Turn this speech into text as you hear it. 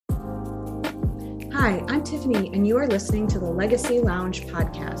Hi, I'm Tiffany, and you are listening to the Legacy Lounge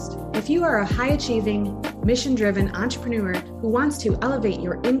podcast. If you are a high achieving, mission driven entrepreneur who wants to elevate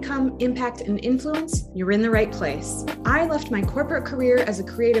your income, impact, and influence, you're in the right place. I left my corporate career as a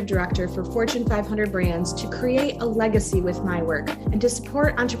creative director for Fortune 500 brands to create a legacy with my work and to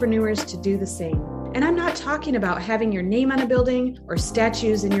support entrepreneurs to do the same. And I'm not talking about having your name on a building or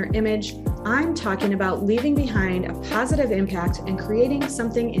statues in your image. I'm talking about leaving behind a positive impact and creating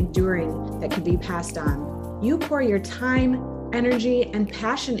something enduring that can be passed on. You pour your time, energy, and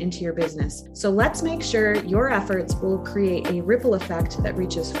passion into your business. So let's make sure your efforts will create a ripple effect that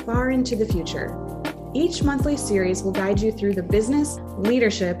reaches far into the future. Each monthly series will guide you through the business,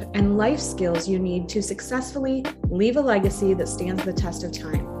 leadership, and life skills you need to successfully leave a legacy that stands the test of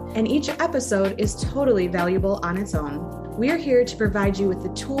time. And each episode is totally valuable on its own. We are here to provide you with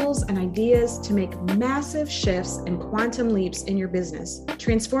the tools and ideas to make massive shifts and quantum leaps in your business,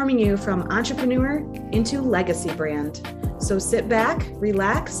 transforming you from entrepreneur into legacy brand. So sit back,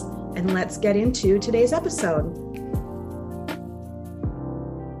 relax, and let's get into today's episode.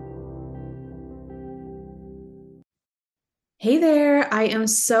 Hey there, I am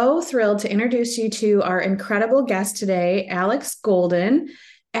so thrilled to introduce you to our incredible guest today, Alex Golden.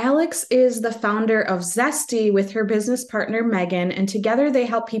 Alex is the founder of Zesty with her business partner, Megan, and together they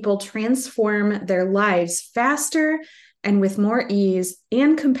help people transform their lives faster and with more ease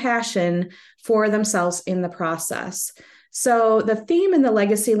and compassion for themselves in the process. So the theme in the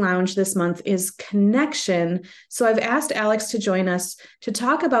Legacy Lounge this month is connection. So I've asked Alex to join us to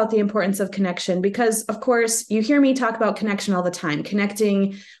talk about the importance of connection because, of course, you hear me talk about connection all the time,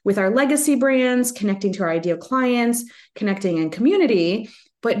 connecting with our legacy brands, connecting to our ideal clients, connecting in community.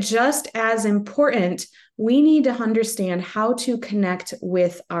 But just as important, we need to understand how to connect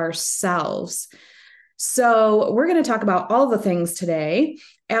with ourselves. So we're going to talk about all the things today.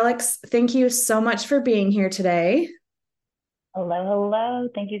 Alex, thank you so much for being here today. Hello, hello.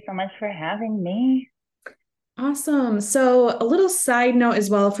 Thank you so much for having me. Awesome. So a little side note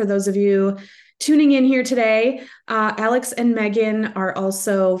as well for those of you tuning in here today. Alex and Megan are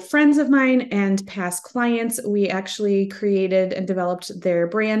also friends of mine and past clients. We actually created and developed their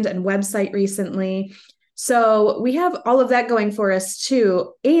brand and website recently. So we have all of that going for us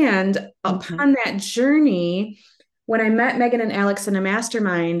too. And upon that journey, when I met Megan and Alex in a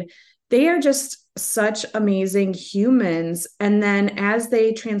mastermind, they are just such amazing humans. And then as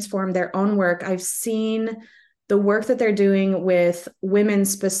they transform their own work, I've seen the work that they're doing with women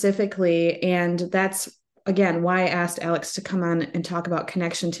specifically. And that's, again, why I asked Alex to come on and talk about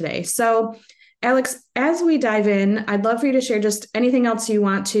connection today. So, Alex, as we dive in, I'd love for you to share just anything else you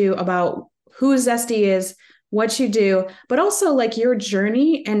want to about who Zesty is, what you do, but also like your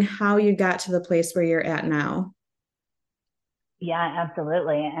journey and how you got to the place where you're at now. Yeah,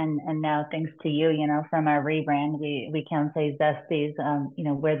 absolutely. And now thanks to you, from our rebrand, we can say Zesties,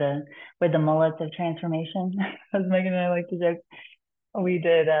 we're the mullets of transformation, as Megan and I like to joke. We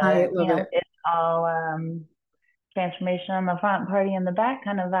did I love it. it's all transformation on the front, party in the back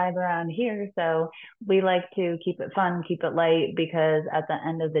kind of vibe around here. So we like to keep it fun, keep it light, because at the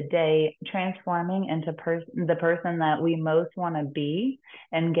end of the day, transforming into the person that we most want to be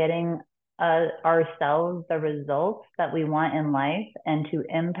and getting ourselves the results that we want in life and to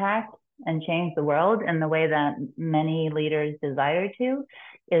impact and change the world in the way that many leaders desire to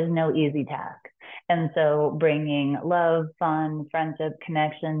is no easy task. And so bringing love, fun, friendship,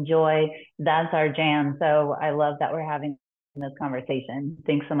 connection, joy, that's our jam. So I love that we're having this conversation.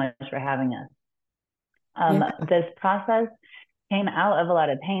 Thanks so much for having us. This process came out of a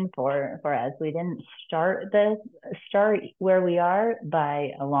lot of pain for us. We didn't start where we are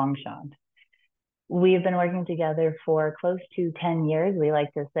by a long shot. We've been working together for close to 10 years. We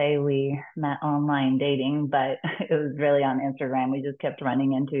like to say we met online dating, but it was really on Instagram. We just kept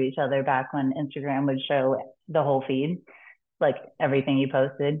running into each other back when Instagram would show the whole feed, like everything you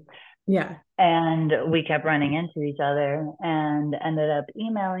posted. Yeah. And we kept running into each other and ended up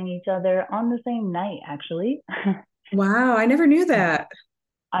emailing each other on the same night, actually. Wow, I never knew that.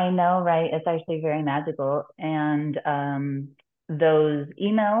 I know, right? It's actually very magical. And those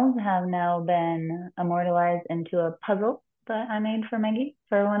emails have now been immortalized into a puzzle that I made for Maggie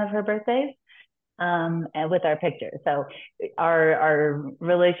for one of her birthdays, and with our picture. So our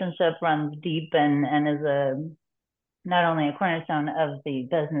relationship runs deep and is not only a cornerstone of the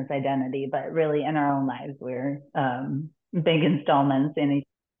business identity, but really in our own lives. We're big installments in each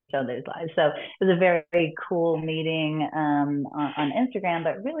other's lives. So it was a very, very cool meeting on Instagram.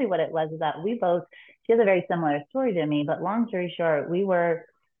 But really what it was is that she has a very similar story to me, but long story short, we were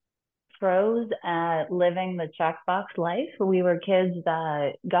pros at living the checkbox life. We were kids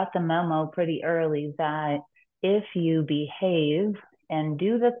that got the memo pretty early that if you behave and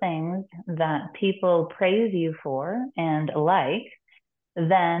do the things that people praise you for and like,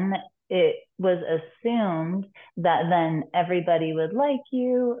 then it was assumed that then everybody would like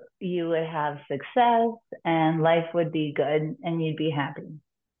you would have success, and life would be good and you'd be happy.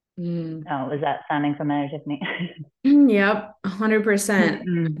 Oh, is that sounding familiar, Tiffany? Yep, 100%.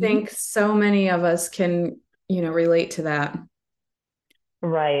 Mm-hmm. I think so many of us can, relate to that.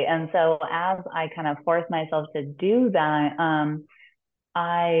 Right. And so as I kind of forced myself to do that,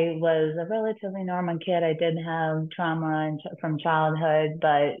 I was a relatively normal kid. I did have trauma from childhood,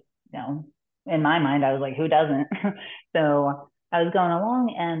 but in my mind, I was like, who doesn't? So I was going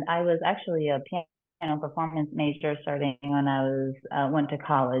along, and I was actually a piano performance major starting when I went to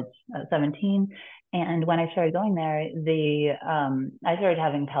college at 17. And when I started going there, I started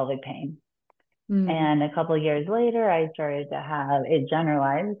having pelvic pain. And a couple of years later, I started to have it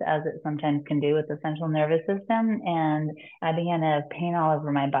generalized, as it sometimes can do with the central nervous system. And I began to have pain all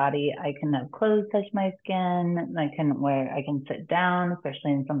over my body. I couldn't have clothes touch my skin. I can sit down,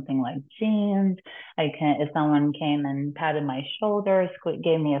 especially in something like jeans. If someone came and patted my shoulder,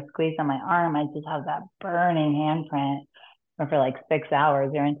 gave me a squeeze on my arm, I just have that burning handprint for like 6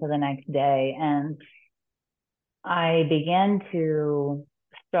 hours or into the next day. And I began to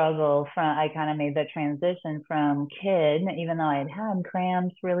I kind of made the transition from kid, even though I'd had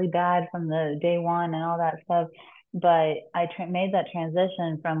cramps really bad from the day one and all that stuff. But I made that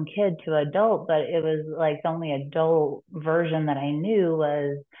transition from kid to adult, but it was like the only adult version that I knew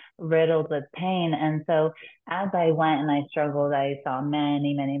was riddled with pain. And so as I went and I struggled, I saw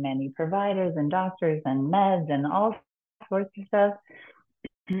many, many, many providers and doctors and meds and all sorts of stuff.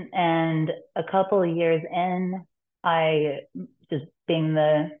 And a couple of years in, I just being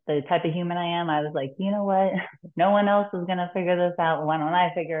the type of human I am, I was like, you know what? No one else is going to figure this out. Why don't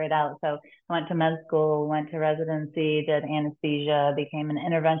I figure it out? So I went to med school, went to residency, did anesthesia, became an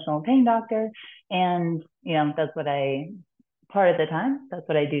interventional pain doctor. And, that's what part of the time, that's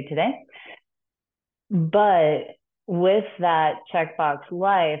what I do today. But with that checkbox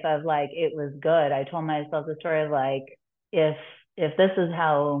life of like, it was good, I told myself the story of like, if this is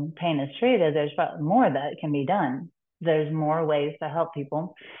how pain is treated, there's more that can be done. There's more ways to help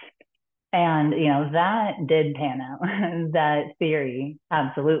people. And, that did pan out. That theory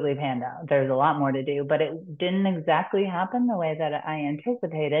absolutely panned out. There's a lot more to do, but it didn't exactly happen the way that I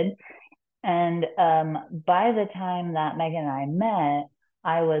anticipated. And by the time that Megan and I met,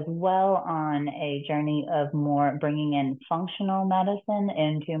 I was well on a journey of more bringing in functional medicine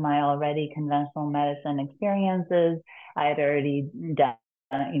into my already conventional medicine experiences. I had already done,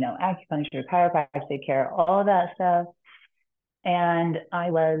 acupuncture, chiropractic care, all that stuff. And I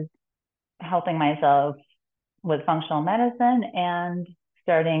was helping myself with functional medicine and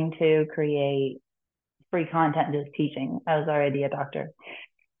starting to create free content, just teaching. I was already a doctor.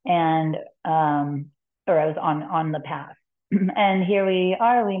 And, or I was on the path. And here we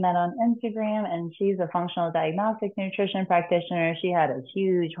are, we met on Instagram, and she's a functional diagnostic nutrition practitioner. She had a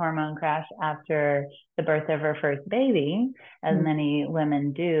huge hormone crash after the birth of her first baby, as many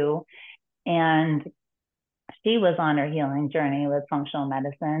women do. And she was on her healing journey with functional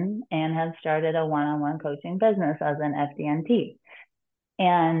medicine and had started a one-on-one coaching business as an FDNP.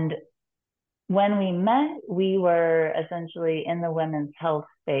 And when we met, we were essentially in the women's health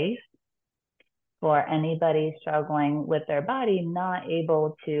space for anybody struggling with their body, not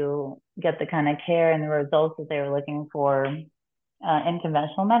able to get the kind of care and the results that they were looking for in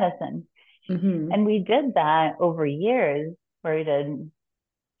conventional medicine. And we did that over years, where we did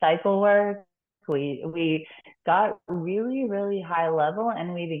cycle work. We got really, really high level,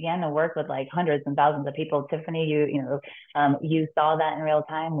 and we began to work with like hundreds and thousands of people. Tiffany, you saw that in real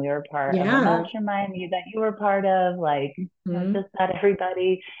time. We were part of a mastermind that you were part of, like just about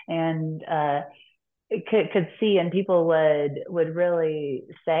everybody, and could see, and people would really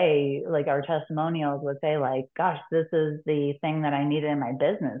say, like, our testimonials would say like, gosh, this is the thing that I needed in my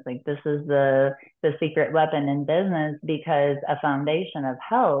business. Like, this is the secret weapon in business, because a foundation of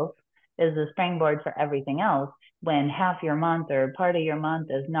health is the springboard for everything else. When half your month or part of your month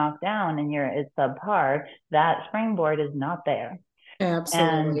is knocked down and it's subpar, that springboard is not there.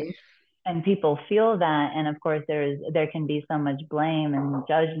 Absolutely. And people feel that. And of course, there can be so much blame and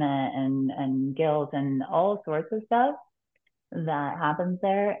judgment and guilt and all sorts of stuff that happens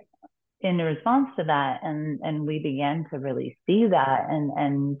there in response to that. And we began to really see that,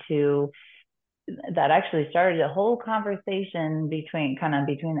 and that actually started a whole conversation between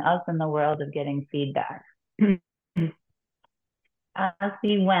us and the world of getting feedback. as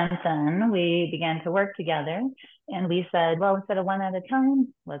we went then, we began to work together and we said, well, instead of one at a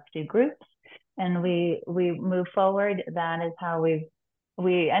time, let's do groups. And we move forward. That is how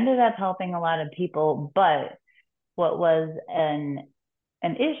we ended up helping a lot of people. But what was an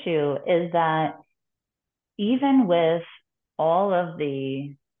issue is that even with all of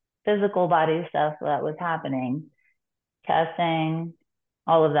the physical body stuff that was happening, testing,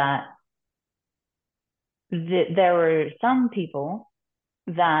 all of that, there were some people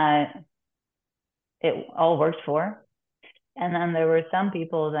that it all worked for. And then there were some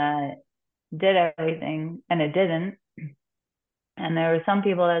people that did everything and it didn't. And there were some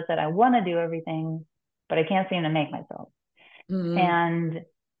people that said, I want to do everything, but I can't seem to make myself. And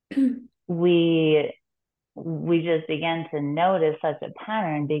we just began to notice such a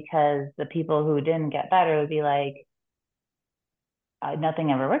pattern because the people who didn't get better would be like,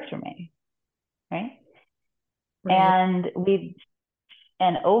 nothing ever works for me. Right. And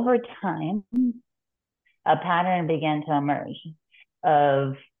over time, a pattern began to emerge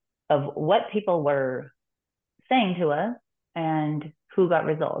of what people were saying to us and who got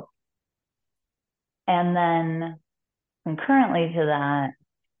results. And then concurrently to that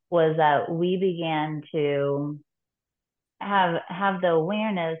was that we began to have the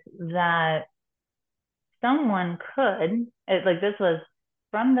awareness that someone could, like this was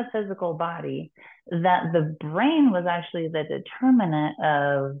from the physical body, that the brain was actually the determinant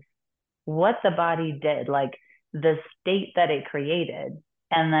of what the body did, like the state that it created.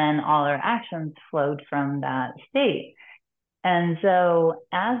 And then all our actions flowed from that state. And so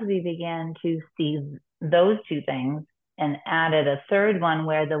as we began to see those two things and added a third one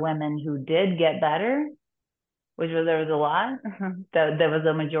where the women who did get better, which was, there was a lot, there was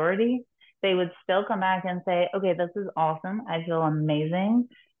a majority, they would still come back and say, okay, this is awesome. I feel amazing.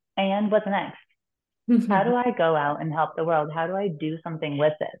 And what's next? How do I go out and help the world? How do I do something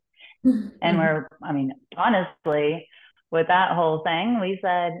with this? And honestly, with that whole thing, we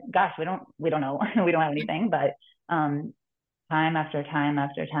said, gosh, we don't know. We don't have anything, but time after time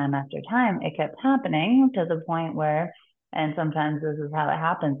after time after time, it kept happening to the point where, and sometimes this is how it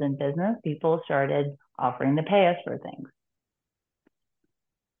happens in business, people started offering to pay us for things.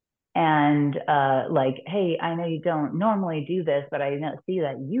 And like, hey, I know you don't normally do this, but I see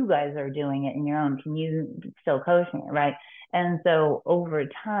that you guys are doing it in your own. Can you still coach me, right? And so over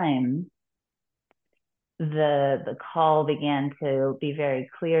time, the call began to be very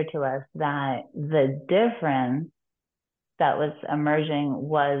clear to us that the difference that was emerging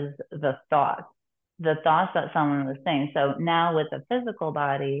was the thoughts that someone was saying. So now with the physical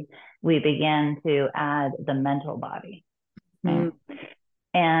body, we began to add the mental body. Right?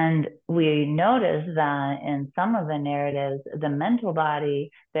 And we noticed that in some of the narratives, the mental body,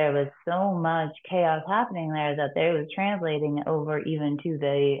 there was so much chaos happening there that there was translating over even to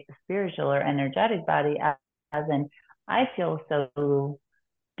the spiritual or energetic body, as in, I feel so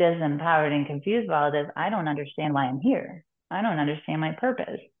disempowered and confused by all this. I don't understand why I'm here. I don't understand my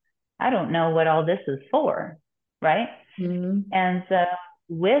purpose. I don't know what all this is for, right? And so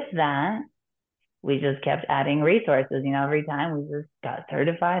with that, we just kept adding resources. Every time we just got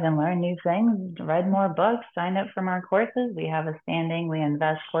certified and learned new things, read more books, signed up for more courses. We have a standing, we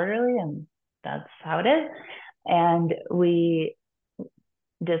invest quarterly, and that's how it is. And we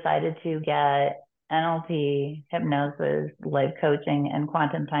decided to get NLP, hypnosis, life coaching, and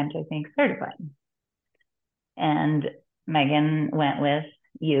quantum time techniques certified. And Megan went with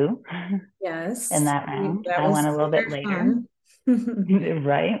you. Yes. In that round. I went a little bit later.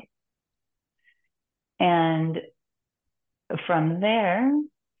 Right. And from there,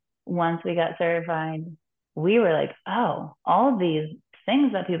 once we got certified, we were like, oh, all these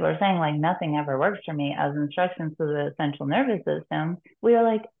things that people are saying, like nothing ever works for me, as instructions to the central nervous system, we were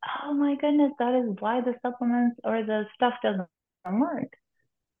like, oh my goodness, that is why the supplements or the stuff doesn't work.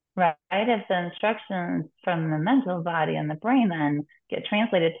 Right? If the instructions from the mental body and the brain then get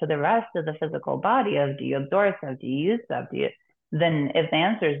translated to the rest of the physical body of, do you absorb stuff? Do you use stuff? Then if the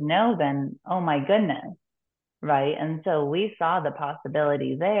answer is no, then oh my goodness. Right. And so we saw the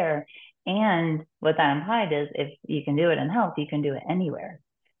possibility there. And what that implied is if you can do it in health, you can do it anywhere.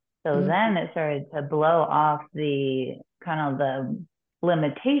 So then it started to blow off the kind of the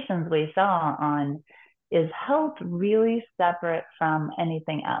limitations we saw on, is health really separate from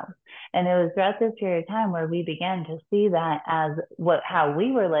anything else? And it was throughout this period of time where we began to see that as how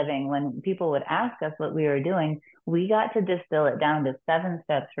we were living. When people would ask us what we were doing, we got to distill it down to 7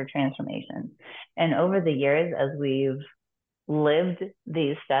 steps for transformation. And over the years, as we've lived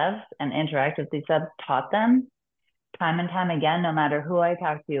these steps and interacted with these steps, taught them time and time again, no matter who I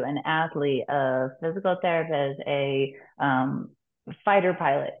talk to, an athlete, a physical therapist, a fighter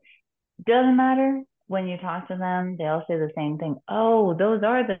pilot. Doesn't matter. When you talk to them, they all say the same thing. Oh, those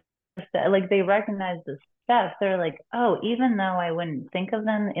are the like they recognize the steps. They're like, oh, even though I wouldn't think of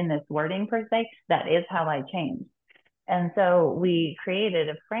them in this wording per se, that is how I change. And so we created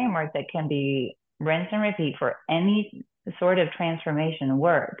a framework that can be rinse and repeat for any sort of transformation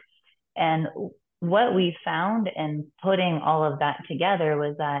work. And what we found in putting all of that together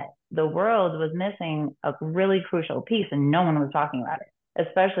was that the world was missing a really crucial piece and no one was talking about it,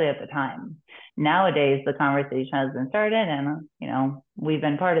 especially at the time. Nowadays, the conversation has been started and, we've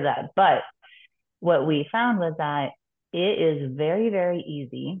been part of that. But what we found was that it is very, very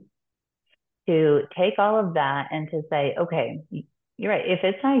easy to take all of that and to say, okay, you're right. If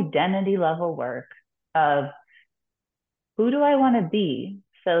it's identity level work of who do I want to be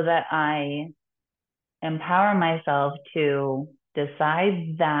so that I empower myself to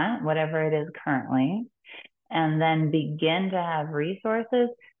decide that, whatever it is currently, and then begin to have resources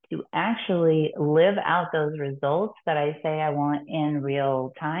to actually live out those results that I say I want in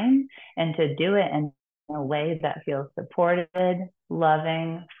real time, and to do it in a way that feels supported,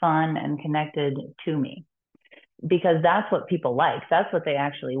 loving, fun, and connected to me. Because that's what people like. That's what they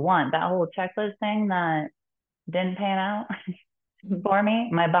actually want. That whole checklist thing that didn't pan out for me,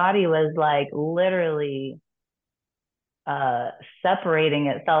 my body was like literally separating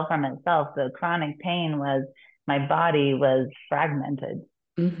itself from itself. The chronic pain was, my body was fragmented.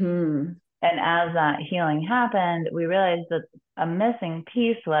 Mm-hmm. And as that healing happened, we realized that a missing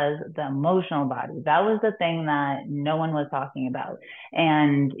piece was the emotional body. That was the thing that no one was talking about.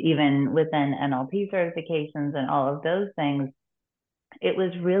 And even within NLP certifications and all of those things, it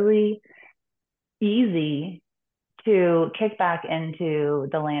was really easy to kick back into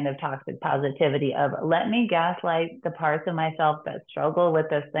the land of toxic positivity of, let me gaslight the parts of myself that struggle with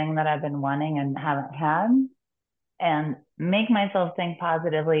this thing that I've been wanting and haven't had, and make myself think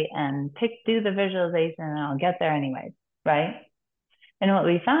positively and do the visualization and I'll get there anyways, right? And what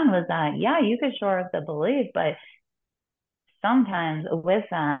we found was that, yeah, you could shore up the belief, but sometimes with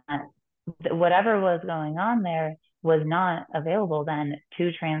that, whatever was going on there was not available then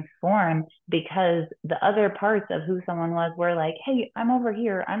to transform, because the other parts of who someone was were like, hey, I'm over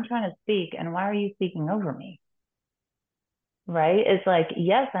here, I'm trying to speak, and why are you speaking over me? Right? It's like,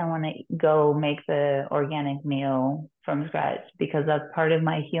 yes, I want to go make the organic meal from scratch because that's part of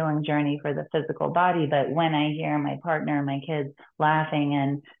my healing journey for the physical body. But when I hear my partner and my kids laughing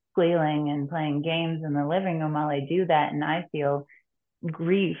and squealing and playing games in the living room while I do that, and I feel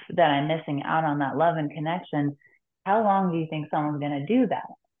grief that I'm missing out on that love and connection, how long do you think someone's going to do that?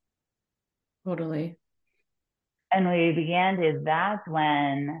 Totally. And we began to, that's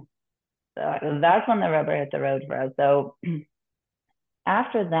when the rubber hit the road for us. So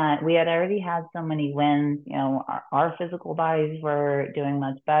after that, we had already had so many wins. Our physical bodies were doing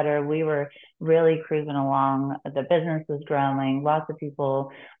much better. We were really cruising along. The business was growing. Lots of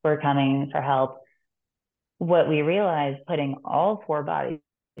people were coming for help. What we realized, putting all four bodies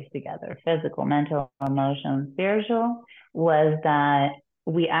together, physical, mental, emotional, spiritual, was that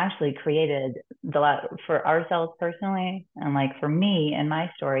we actually created for ourselves personally, and like for me and my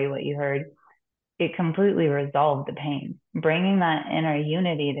story, what you heard, it completely resolved the pain. Bringing that inner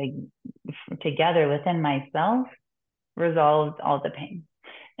unity together within myself resolved all the pain.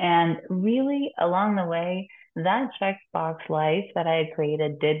 And really, along the way, that checkbox life that I had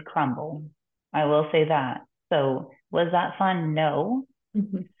created did crumble. I will say that. So was that fun? No.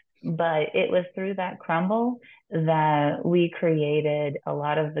 Mm-hmm. But it was through that crumble that we created a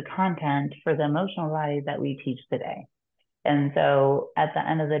lot of the content for the emotional body that we teach today. And so at the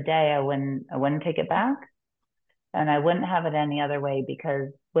end of the day, I wouldn't take it back, and I wouldn't have it any other way, because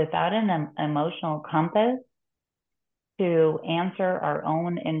without an emotional compass to answer our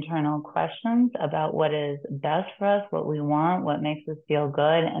own internal questions about what is best for us, what we want, what makes us feel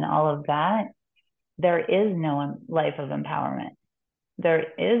good, and all of that, there is no life of empowerment. There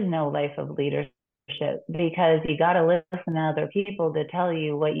is no life of leadership, because you got to listen to other people to tell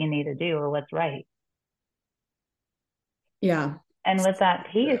you what you need to do or what's right. Yeah. And with that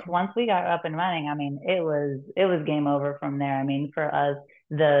piece, once we got up and running, I mean, it was game over from there. I mean, for us,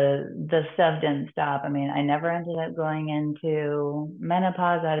 the stuff didn't stop. I mean, I never ended up going into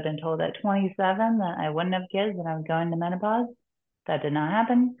menopause. I'd been told at 27 that I wouldn't have kids and I was going to menopause. That did not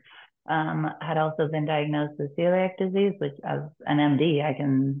happen. Had also been diagnosed with celiac disease, which as an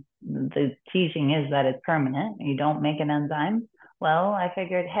MD, the teaching is that it's permanent. You don't make an enzyme. Well, I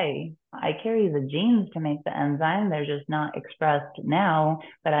figured, hey, I carry the genes to make the enzyme. They're just not expressed now,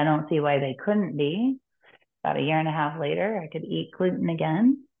 but I don't see why they couldn't be. About a year and a half later, I could eat gluten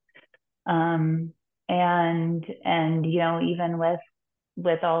again. And And even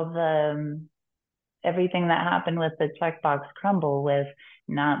with all the everything that happened with the checkbox crumble, with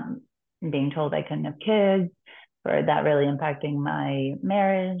not being told I couldn't have kids, for that really impacting my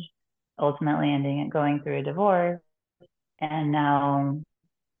marriage, ultimately ending it going through a divorce, and now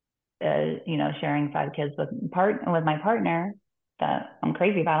sharing 5 kids with my partner that I'm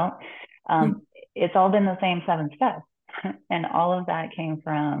crazy about. It's all been the same 7 steps. And all of that came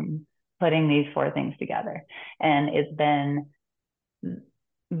from putting these 4 things together. And it's been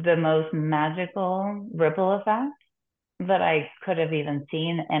the most magical ripple effect that I could have even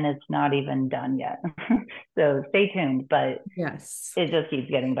seen, and it's not even done yet. So stay tuned, but yes, it just keeps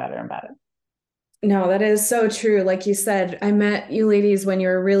getting better and better. No, that is so true. Like you said, I met you ladies when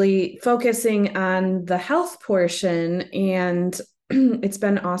you're really focusing on the health portion, and it's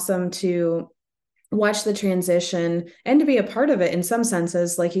been awesome to watch the transition and to be a part of it in some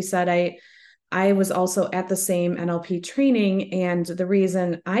senses. Like you said, I was also at the same NLP training, and the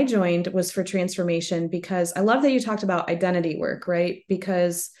reason I joined was for transformation, because I love that you talked about identity work, right?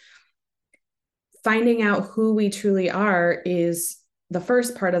 Because finding out who we truly are is the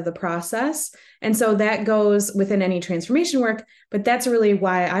first part of the process. And so that goes within any transformation work, but that's really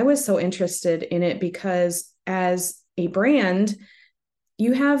why I was so interested in it, because as a brand,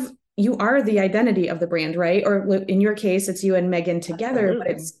 you are the identity of the brand, right? Or in your case, it's you and Megan together. Absolutely.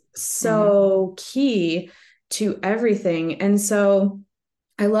 But it's so key to everything. And so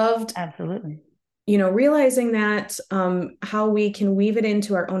I loved, absolutely, realizing that, how we can weave it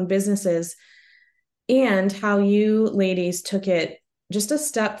into our own businesses, and how you ladies took it just a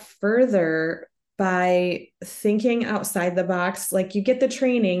step further by thinking outside the box. Like, you get the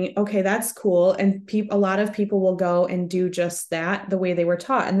training, okay, that's cool, and a lot of people will go and do just that the way they were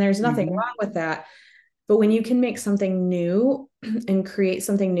taught, and there's nothing wrong with that. But when you can make something new and create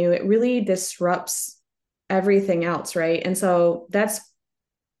something new, it really disrupts everything else, right? And so that's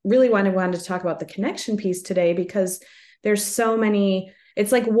really why I wanted to talk about the connection piece today, because there's so many,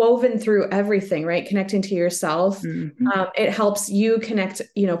 it's like woven through everything, right? Connecting to yourself. It helps you connect,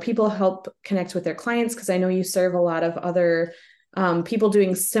 people help connect with their clients, because I know you serve a lot of other people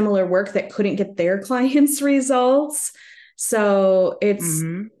doing similar work that couldn't get their clients results. So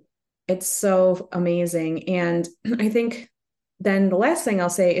it's so amazing. And I think then the last thing I'll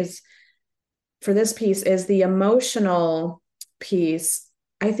say is, for this piece, is the emotional piece.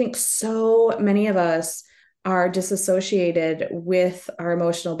 I think so many of us are disassociated with our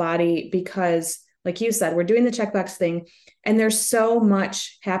emotional body because, like you said, we're doing the checkbox thing, and there's so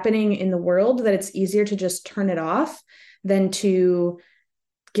much happening in the world that it's easier to just turn it off than to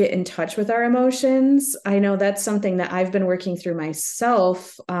get in touch with our emotions. I know that's something that I've been working through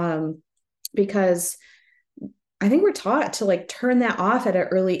myself, because I think we're taught to like turn that off at an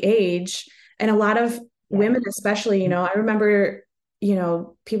early age. And a lot of women, especially, I remember,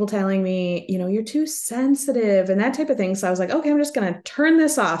 people telling me, you're too sensitive and that type of thing. So I was like, okay, I'm just going to turn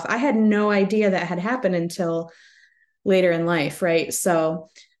this off. I had no idea that had happened until later in life. Right. So,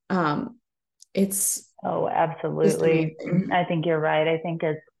 it's. Oh, absolutely. I think you're right. I think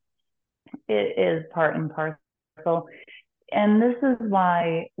it is part and parcel. And this is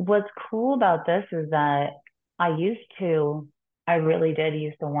why what's cool about this is that I really did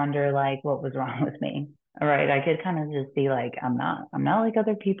used to wonder like what was wrong with me. All right. I could kind of just be like, I'm not like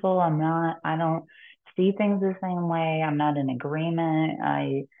other people. I don't see things the same way. I'm not in agreement.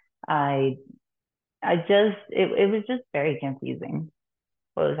 It was just very confusing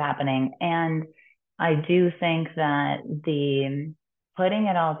what was happening. And I do think that the putting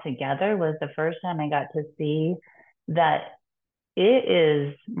it all together was the first time I got to see that it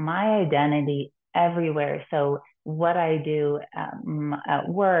is my identity everywhere. So what I do at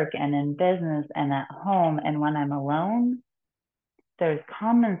work and in business and at home and when I'm alone, there's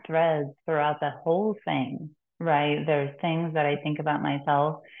common threads throughout the whole thing, right? There's things that I think about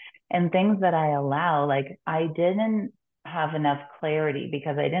myself and things that I allow. Like I didn't have enough clarity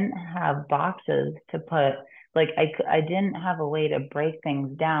because I didn't have boxes to put, like I didn't have a way to break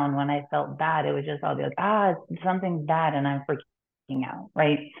things down. When I felt bad, it was just, I'll be like, something's bad and I'm freaking out,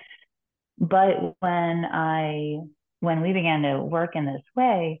 right? But when we began to work in this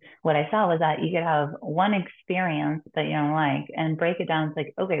way, what I saw was that you could have one experience that you don't like and break it down. It's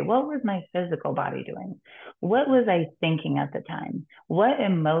like, okay, what was my physical body doing? What was I thinking at the time? What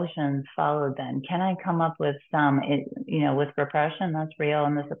emotions followed then? Can I come up with with repression, that's real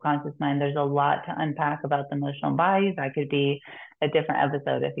in the subconscious mind. There's a lot to unpack about the emotional bodies. That could be a different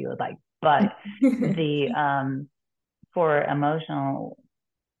episode if you would like. But for emotional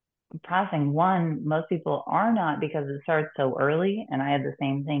processing, one, most people are not, because it starts so early. And I had the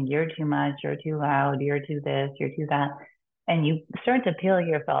same thing. You're too much, you're too loud, you're too this, you're too that. And you start to peel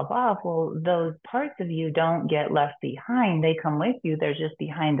yourself off. Well, those parts of you don't get left behind. They come with you. They're just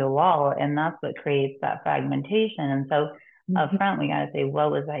behind a wall. And that's what creates that fragmentation. And so up front, we got to say,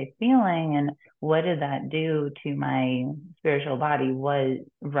 what was I feeling? And what did that do to my spiritual body? What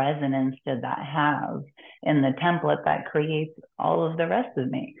resonance did that have in the template that creates all of the rest of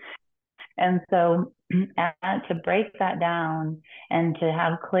me? And so to break that down and to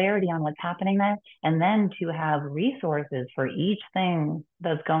have clarity on what's happening there, and then to have resources for each thing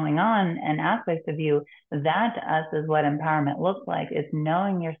that's going on and aspects of you, that to us is what empowerment looks like. It's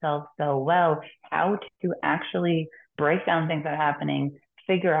knowing yourself so well, how to actually break down things that are happening,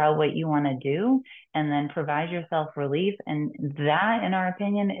 figure out what you want to do, and then provide yourself relief. And that, in our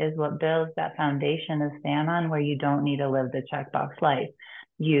opinion, is what builds that foundation to stand on, where you don't need to live the checkbox life.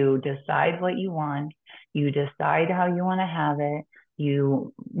 You decide what you want, you decide how you want to have it,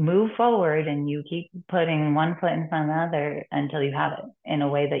 you move forward, and you keep putting one foot in front of the other until you have it in a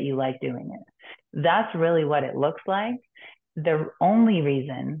way that you like doing it. That's really what it looks like. The only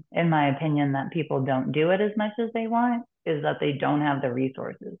reason, in my opinion, that people don't do it as much as they want is that they don't have the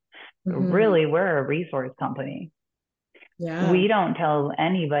resources. Really, we're a resource company. Yeah. We don't tell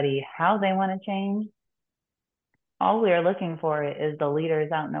anybody how they want to change. All we are looking for is the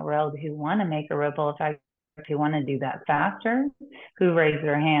leaders out in the world who want to make a ripple effect, who want to do that faster, who raise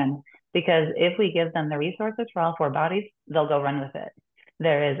their hand. Because if we give them the resources for all four bodies, they'll go run with it.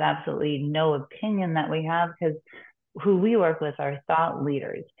 There is absolutely no opinion that we have, because who we work with are thought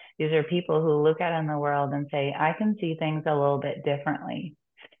leaders. These are people who look out in the world and say, I can see things a little bit differently.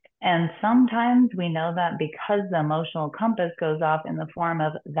 And sometimes we know that because the emotional compass goes off in the form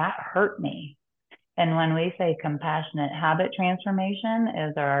of, that hurt me. And when we say compassionate habit transformation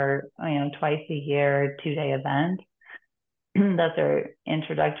is our, twice a year, 2-day event, that's our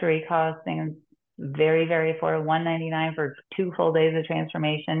introductory costing, very, very affordable, $199 for 2 full days of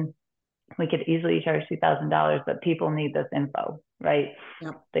transformation. We could easily charge $2,000, but people need this info, right?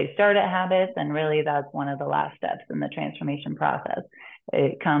 Yep. They start at habits, and really that's one of the last steps in the transformation process.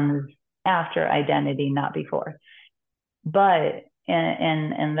 It comes after identity, not before. But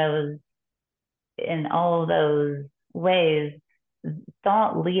in all of those ways,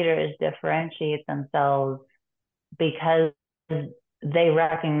 thought leaders differentiate themselves because they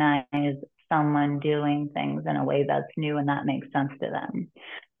recognize someone doing things in a way that's new and that makes sense to them.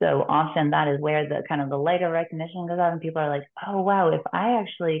 So often that is where the kind of the lighter recognition goes out, and people are like, oh, wow, if I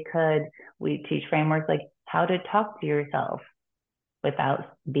actually could, we teach frameworks like how to talk to yourself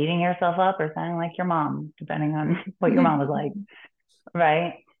without beating yourself up or sounding like your mom, depending on what your mom was like,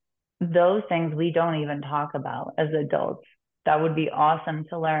 right? Those things we don't even talk about as adults. That would be awesome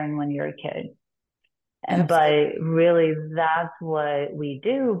to learn when you're a kid. And but really that's what we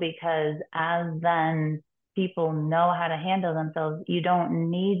do, because as then people know how to handle themselves, you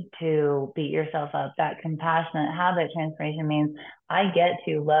don't need to beat yourself up. That compassionate habit transformation means I get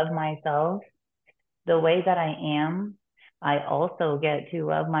to love myself the way that I am. I also get to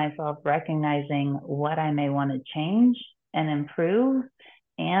love myself, recognizing what I may want to change and improve.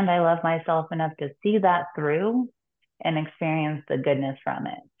 And I love myself enough to see that through and experience the goodness from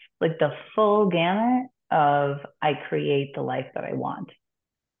it. Like the full gamut of, I create the life that I want.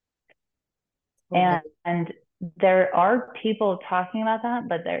 And there are people talking about that,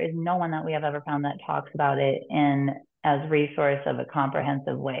 but there is no one that we have ever found that talks about it in as resource of a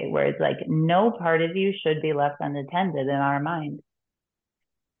comprehensive way, where it's like, no part of you should be left unattended in our mind.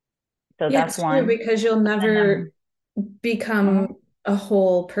 So that's one. Because you'll never become a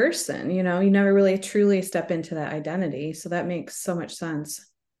whole person, you never really truly step into that identity. So that makes so much sense.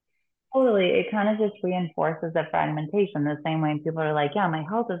 Totally. It kind of just reinforces the fragmentation, the same way people are like, yeah, my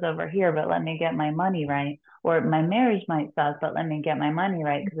health is over here, but let me get my money right. Or my marriage might suck, but let me get my money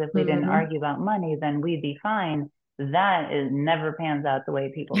right. Because if we didn't argue about money, then we'd be fine. That is never pans out the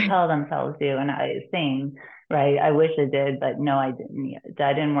way people tell themselves do. And it seems, right? I wish it did, but no, I didn't.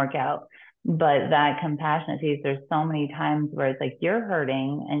 That didn't work out. But that compassionate piece, there's so many times where it's like, you're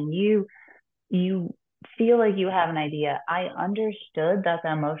hurting and you feel like you have an idea. I understood that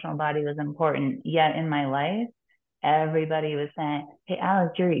the emotional body was important, yet in my life, everybody was saying, hey,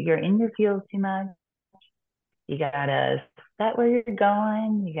 Alex, you're in your feels too much. You gotta set where you're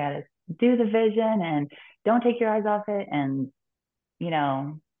going. You gotta do the vision and don't take your eyes off it, and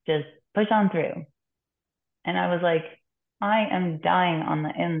just push on through. And I was like, I am dying on the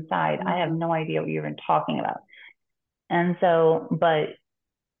inside. I have no idea what you're even talking about. And so, but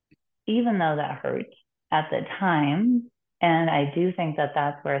even though that hurt at the time, And I do think that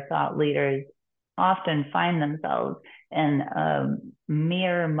that's where thought leaders often find themselves in a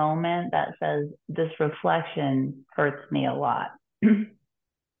mere moment that says, this reflection hurts me a lot.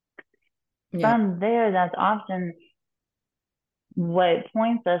 Yeah. From there, that's often what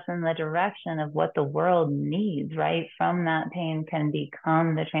points us in the direction of what the world needs, right? From that pain can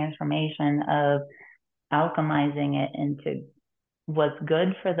become the transformation of alchemizing it into what's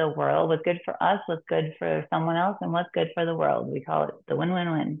good for the world, what's good for us, what's good for someone else, and what's good for the world. We call it the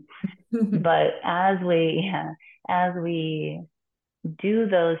win-win-win. But as we do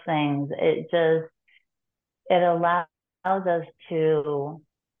those things, it allows us to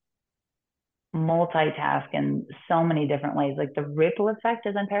multitask in so many different ways. Like the ripple effect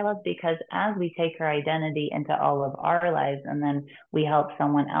is unparalleled, because as we take our identity into all of our lives, and then we help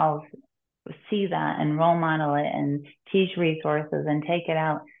someone else see that and role model it and teach resources and take it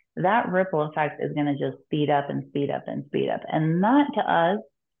out, that ripple effect is going to just speed up and speed up and speed up. And that, to us,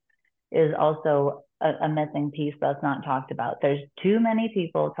 is also a missing piece that's not talked about. There's too many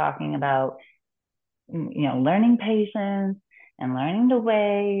people talking about, learning patience and learning to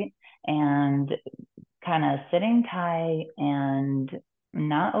wait and kind of sitting tight and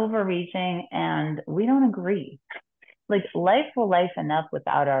not overreaching. And we don't agree. Like, life will life enough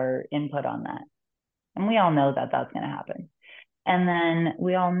without our input on that. And we all know that that's going to happen. And then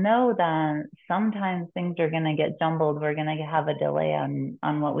we all know that sometimes things are going to get jumbled. We're going to have a delay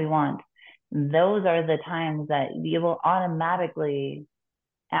on what we want. Those are the times that you will automatically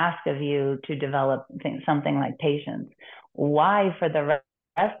ask of you to develop something like patience. Why, for the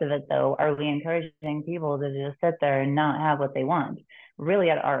rest of it, though, are we encouraging people to just sit there and not have what they want? Really,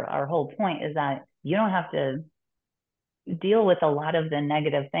 our whole point is that you don't have to deal with a lot of the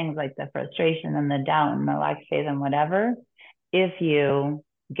negative things, like the frustration and the doubt and the lack of faith and whatever, if you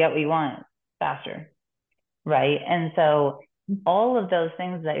get what you want faster, right? And so all of those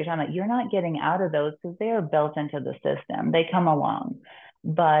things that you're talking about, you're not getting out of those because they are built into the system. They come along.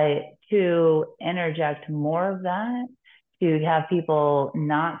 But to interject more of that, to have people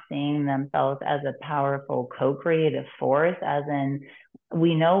not seeing themselves as a powerful co-creative force, as in,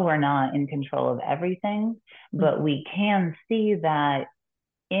 we know we're not in control of everything, but we can see that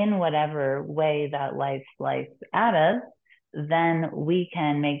in whatever way that life slices at us, then we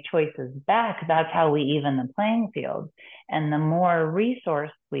can make choices back. That's how we even the playing field. And the more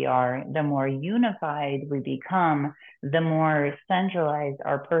resourced we are, the more unified we become, the more centralized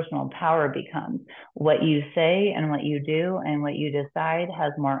our personal power becomes. What you say and what you do and what you decide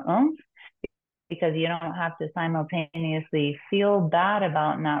has more oomph, because you don't have to simultaneously feel bad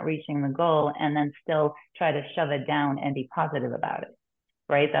about not reaching the goal and then still try to shove it down and be positive about it,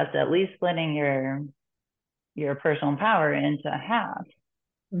 right? That's at least splitting your personal power into half.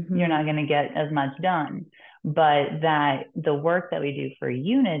 Mm-hmm. You're not going to get as much done. But that the work that we do for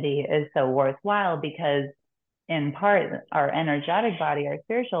unity is so worthwhile, because in part, our energetic body, our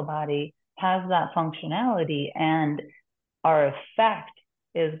spiritual body, has that functionality, and our effect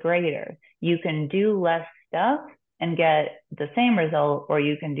is greater. You can do less stuff and get the same result, or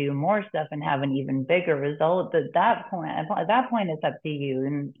you can do more stuff and have an even bigger result. At that point, it's up to you,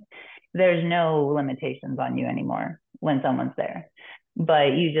 and there's no limitations on you anymore when someone's there,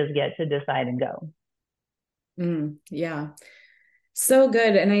 but you just get to decide and go. Yeah. So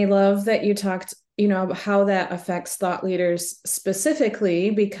good. And I love that you talked, how that affects thought leaders specifically,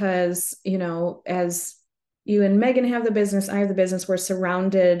 because, as you and Megan have the business, I have the business, we're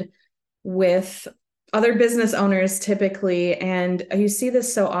surrounded with other business owners typically. And you see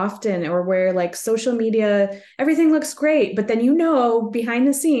this so often, or where like social media, everything looks great, but then, behind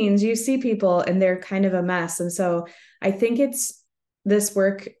the scenes, you see people and they're kind of a mess. And so I think this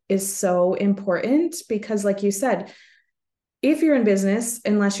work is so important, because like you said, if you're in business,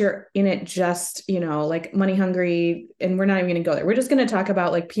 unless you're in it just, like money hungry, and we're not even going to go there, we're just going to talk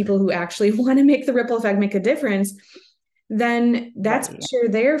about like people who actually want to make the ripple effect, make a difference, then that's what you're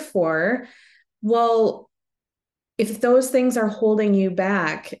there for. Well, if those things are holding you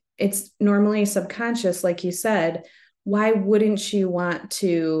back, it's normally subconscious, like you said. Why wouldn't you want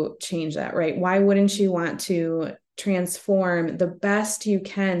to change that, right? Why wouldn't you want to transform the best you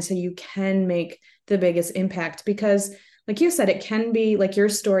can so you can make the biggest impact? Because like you said, it can be like, your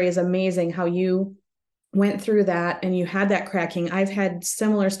story is amazing how you went through that and you had that cracking. I've had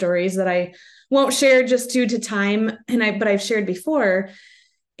similar stories that I won't share just due to time, but I've shared before,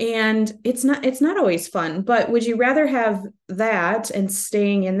 and it's not always fun. But would you rather have that and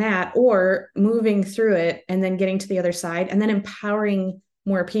staying in that, or moving through it and then getting to the other side and then empowering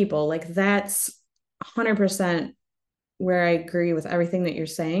more people? Like, that's 100% where I agree with everything that you're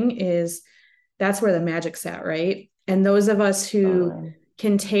saying. Is that's where the magic's at, right? And those of us who Totally.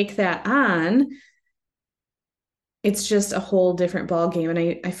 can take that on, it's just a whole different ball game.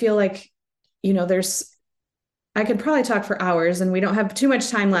 And I feel like, I could probably talk for hours and we don't have too much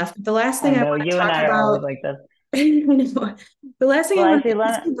time left. But the last I thing I know want to you and talk I are always about, like this. the last thing Well, I want actually, to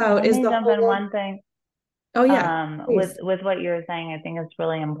ask about let is me the jump in whole, one thing. oh yeah, With please. what you're saying, I think it's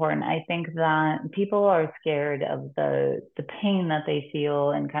really important. I think that people are scared of the pain that they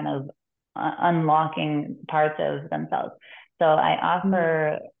feel and kind of unlocking parts of themselves. So I Mm.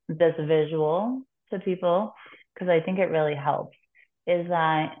 offer this visual to people because I think it really helps. Is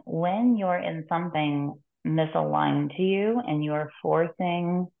that when you're in something misaligned to you and you're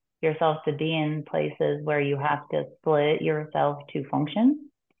forcing yourself to be in places where you have to split yourself to function,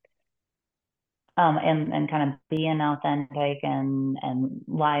 and kind of be inauthentic and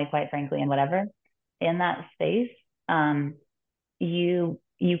lie, quite frankly, and whatever. In that space, you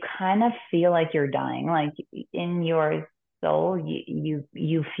kind of feel like you're dying, like in your soul,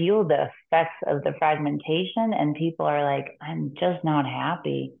 you feel the effects of the fragmentation, and people are like, I'm just not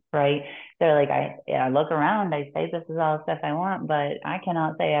happy, right? They're like, I look around, I say this is all the stuff I want, but I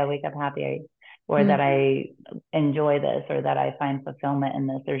cannot say I wake up happy or that Mhm. I enjoy this or that I find fulfillment in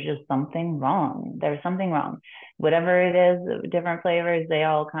this. There's just something wrong. There's something wrong. Whatever it is, different flavors, they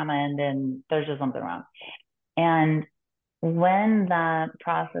all come in and there's just something wrong. And when that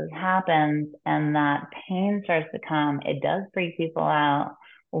process happens and that pain starts to come, it does freak people out.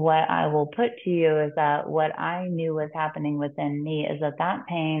 What I will put to you is that what I knew was happening within me is that that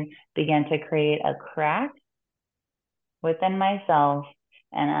pain began to create a crack within myself.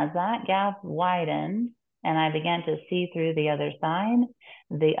 And as that gap widened and I began to see through the other side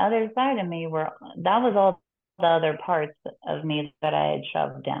of me that was all the other parts of me that I had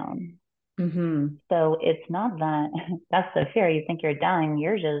shoved down. Mm-hmm. So it's not that that's the fear. You think you're dying,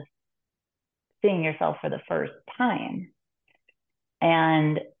 you're just seeing yourself for the first time.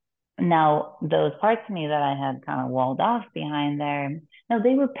 And now those parts of me that I had kind of walled off behind there, no,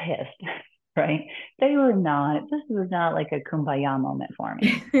 they were pissed, right? They were not, this was not like a kumbaya moment for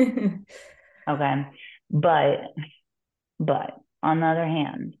me. Okay. But, but on the other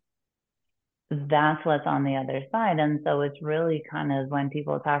hand, that's what's on the other side. And so it's really kind of when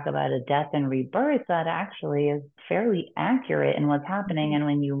people talk about a death and rebirth, that actually is fairly accurate in what's happening. And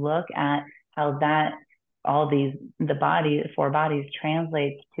when you look at how that the body, four bodies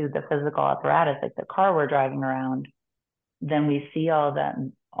translates to the physical apparatus, like the car we're driving around, then we see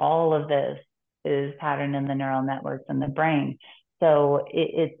all of this is patterned in the neural networks in the brain. So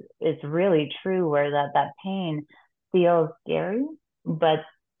it's really true where that pain feels scary, but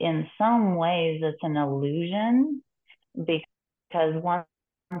in some ways it's an illusion because once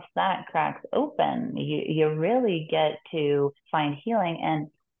that cracks open, you really get to find healing. And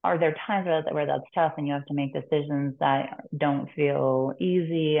are there times where that's tough and you have to make decisions that don't feel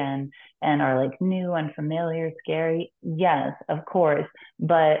easy and are like new, unfamiliar, scary? Yes, of course.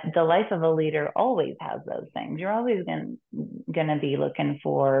 But the life of a leader always has those things. You're always gonna be looking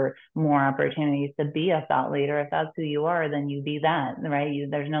for more opportunities to be a thought leader. If that's who you are, then you be that, right?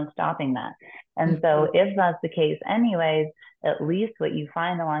 There's no stopping that. And so if that's the case anyways, at least what you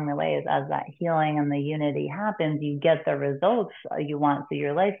find along the way is as that healing and the unity happens, you get the results you want. So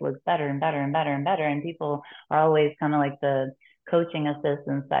your life looks better and better and better and better. And people are always kind of like the coaching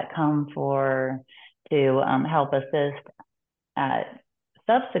assistants that come to help assist at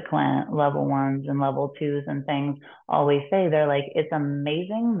subsequent level ones and level twos and things always say, they're like, it's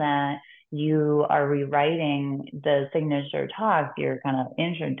amazing that you are rewriting the signature talk, your kind of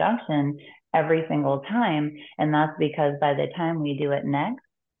introduction every single time. And that's because by the time we do it next,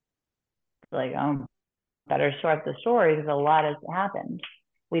 like, better short the story because a lot has happened.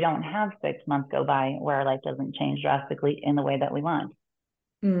 We don't have 6 months go by where our life doesn't change drastically in the way that we want.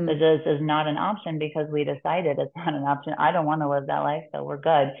 Mm. This is not an option because we decided it's not an option. I don't want to live that life, so we're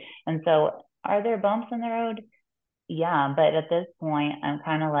good. And so, are there bumps in the road? Yeah, but at this point, I'm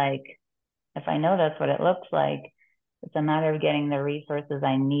kind of like, if I know that's what it looks like, it's a matter of getting the resources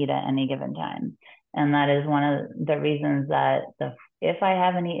I need at any given time. And that is one of the reasons that if I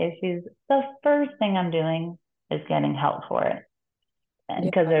have any issues, the first thing I'm doing is getting help for it. Yeah.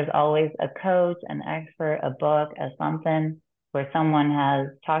 Because there's always a coach, an expert, a book, a something where someone has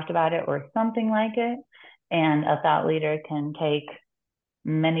talked about it or something like it. And a thought leader can take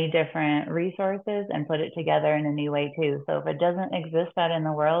many different resources and put it together in a new way too. So if it doesn't exist out in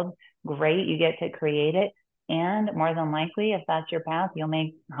the world, great, you get to create it. And more than likely, if that's your path, you'll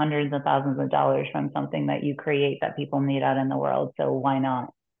make hundreds of thousands of dollars from something that you create that people need out in the world. So why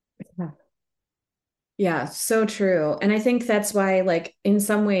not? Yeah, so true. And I think that's why, like, in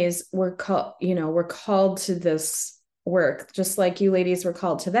some ways, we're called to this work, just like you ladies were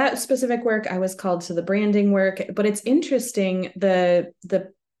called to that specific work. I was called to the branding work. But it's interesting the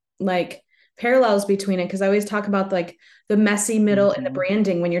like parallels between it, because I always talk about like the messy middle and the Mm-hmm.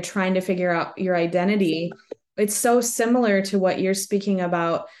 branding when you're trying to figure out your identity. It's so similar to what you're speaking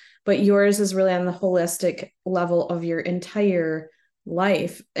about, but yours is really on the holistic level of your entire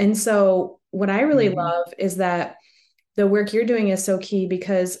life. And so, what I really Mm-hmm. love is that the work you're doing is so key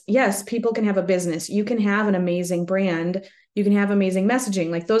because, yes, people can have a business, you can have an amazing brand, you can have amazing messaging.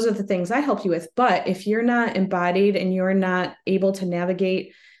 Like, those are the things I help you with. But if you're not embodied and you're not able to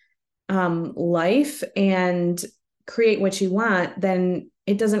navigate life and create what you want, then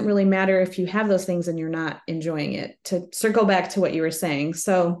it doesn't really matter if you have those things and you're not enjoying it. To circle back to what you were saying.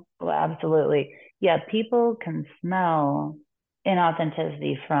 So, Well, absolutely. Yeah, people can smell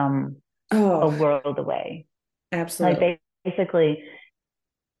inauthenticity from a oh, world away. Like absolutely. basically,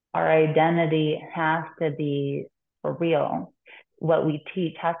 our identity has to be for real. What we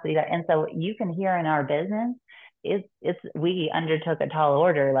teach has to be that. And so you can hear in our business, it's we undertook a tall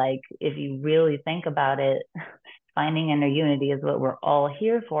order. Like if you really think about it, finding inner unity is what we're all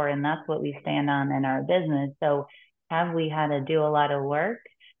here for, and that's what we stand on in our business. So have we had to do a lot of work,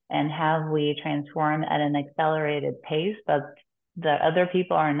 and have we transformed at an accelerated pace, but the other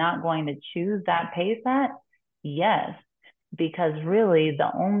people are not going to choose that pace at? Yes, because really the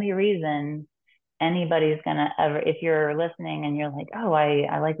only reason anybody's gonna ever, if you're listening and you're like, oh,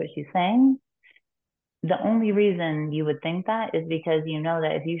 I like what she's saying, the only reason you would think that is because you know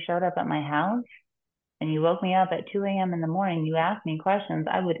that if you showed up at my house and you woke me up at 2 a.m. in the morning, you asked me questions,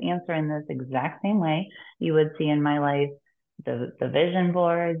 I would answer in this exact same way. You would see in my life the vision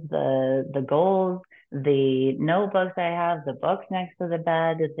boards, the goals, the notebooks I have, the books next to the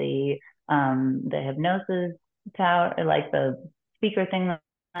bed, the hypnosis tower, like the speaker thing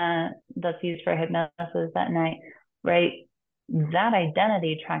that's used for hypnosis at night, right? That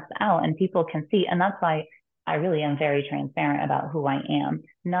identity tracks out and people can see. And that's why I really am very transparent about who I am.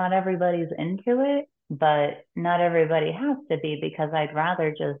 Not everybody's into it, but not everybody has to be, because I'd rather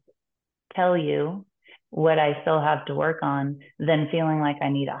just tell you what I still have to work on than feeling like I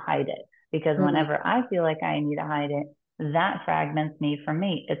need to hide it. Because Mm, whenever I feel like I need to hide it, that fragments me from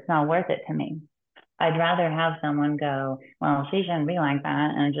me. It's not worth it to me. I'd rather have someone go, well, she shouldn't be like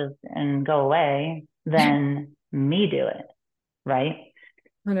that, and go away than me do it. Right.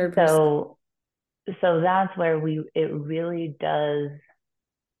 100%. So, so that's where it really does,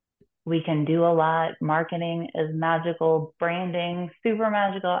 we can do a lot. Marketing is magical, branding, super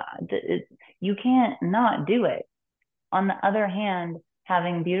magical. You can't not do it. On the other hand,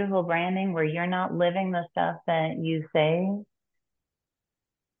 having beautiful branding where you're not living the stuff that you say,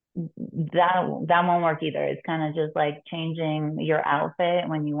 that won't work either. It's kind of just like changing your outfit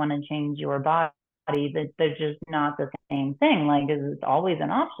when you want to change your body. That they're just not the same thing. Like it's always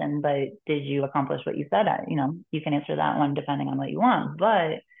an option, but did you accomplish what you said? You can answer that one depending on what you want,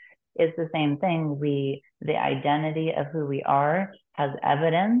 but it's the same thing. The identity of who we are has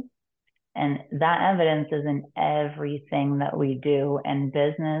evidence, and that evidence is in everything that we do. And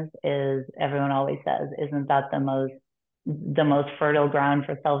business is, everyone always says, isn't that the most fertile ground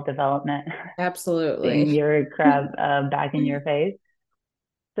for self-development? Seeing Absolutely. your crab back in your face.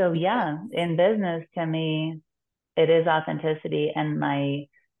 So yeah, in business, to me, it is authenticity, and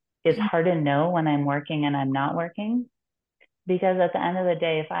it's hard to know when I'm working and I'm not working, because at the end of the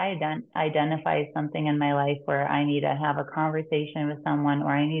day, if I identify something in my life where I need to have a conversation with someone, or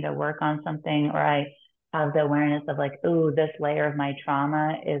I need to work on something, or I have the awareness of like, ooh, this layer of my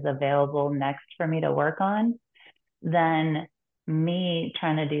trauma is available next for me to work on, then me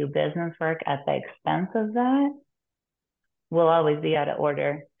trying to do business work at the expense of that will always be out of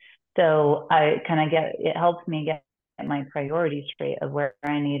order. So I kind of it helps me get my priorities straight of where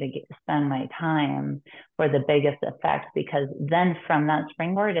I need to spend my time for the biggest effect. Because then from that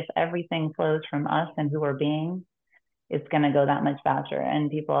springboard, if everything flows from us and who we're being, it's going to go that much faster. And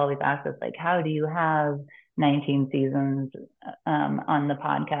people always ask us, like, how do you have 19 seasons on the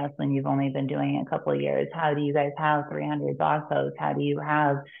podcast when you've only been doing it a couple of years? How do you guys have 300 blog posts? How do you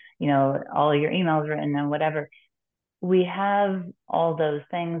have, all your emails written and whatever? We have all those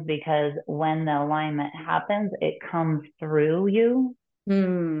things because when the alignment happens, it comes through you.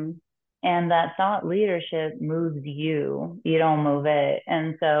 Hmm. And that thought leadership moves you. You don't move it.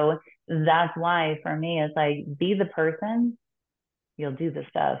 And so that's why for me, it's like, be the person, you'll do the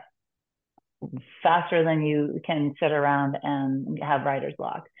stuff faster than you can sit around and have writer's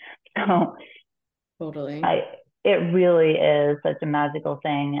block. So Totally. I it really is such a magical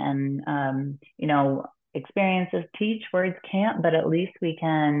thing. And, experiences teach, words can't, but at least we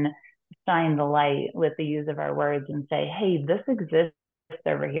can shine the light with the use of our words and say, hey, this exists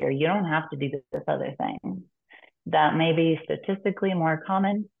over here. You don't have to do this other thing. That may be statistically more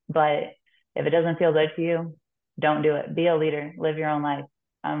common, but if it doesn't feel good to you, don't do it. Be a leader, live your own life.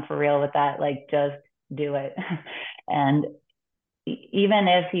 I'm for real with that. Like, just do it. And even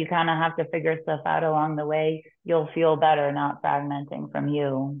if you kind of have to figure stuff out along the way, you'll feel better not fragmenting from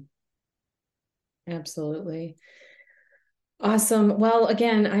you. Absolutely. Awesome. Well,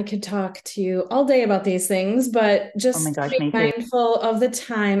 again, I could talk to you all day about these things, but Oh my just gosh, being me too. mindful of the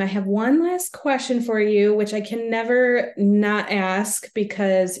time, I have one last question for you, which I can never not ask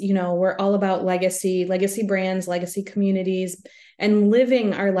because, we're all about legacy brands, legacy communities, and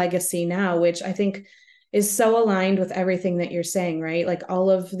living our legacy now, which I think is so aligned with everything that you're saying, right? Like all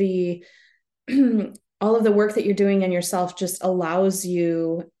of the all of the work that you're doing on yourself just allows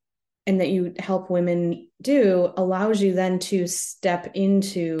you, and that you help women do, allows you then to step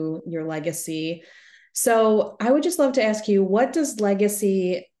into your legacy. So I would just love to ask you, what does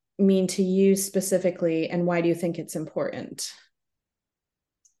legacy mean to you specifically, and why do you think it's important?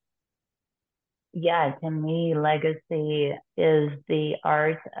 Yeah, to me, legacy is the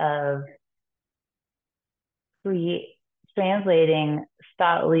art of translating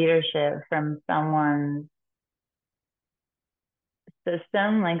thought leadership from someone's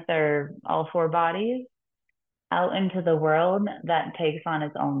system, like their all four bodies, out into the world that takes on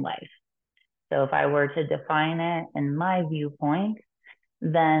its own life. So if I were to define it in my viewpoint,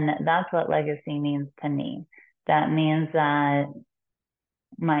 then that's what legacy means to me. That means that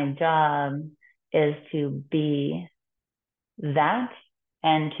my job is to be that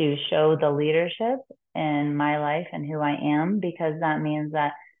and to show the leadership in my life and who I am, because that means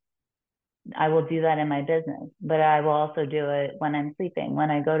that I will do that in my business, but I will also do it when I'm sleeping,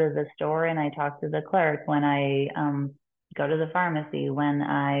 when I go to the store and I talk to the clerk, when I go to the pharmacy, when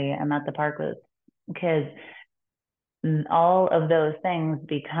I am at the park with kids. All of those things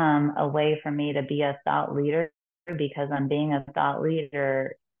become a way for me to be a thought leader because I'm being a thought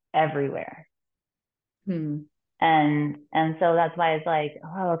leader everywhere. And so that's why it's like,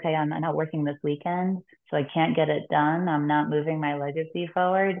 oh, okay, I'm not working this weekend, so I can't get it done. I'm not moving my legacy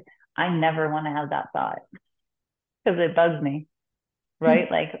forward. I never want to have that thought because it bugs me,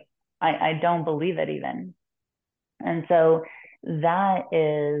 right? Like I don't believe it even. And so that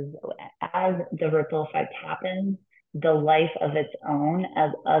is, as the ripple effect happens, the life of its own,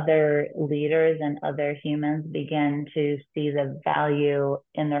 as other leaders and other humans begin to see the value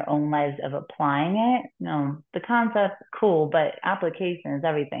in their own lives of applying it. No, the concept, cool, but application is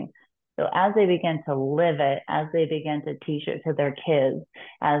everything. So as they begin to live it, as they begin to teach it to their kids,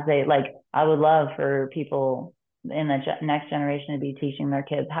 as they like, I would love for people in the next generation to be teaching their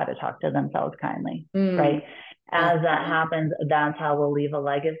kids how to talk to themselves kindly, right? As that happens, that's how we'll leave a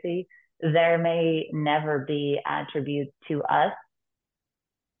legacy. There may never be attributes to us,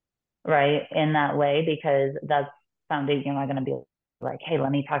 right, in that way, because that's foundation. You're not going to be like, hey,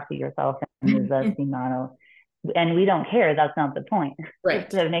 let me talk to yourself and use this, and we don't care. That's not the point. Right.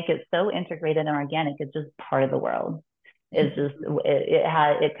 To make it so integrated and organic, it's just part of the world. It's just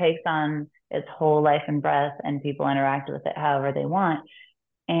it takes on its whole life and breath, and people interact with it however they want.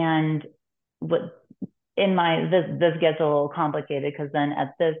 And what this gets a little complicated, because then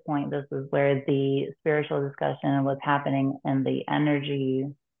at this point, this is where the spiritual discussion and what's happening in the energy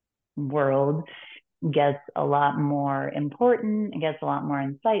world gets a lot more important. It gets a lot more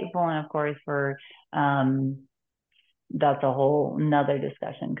insightful, and of course, that's a whole nother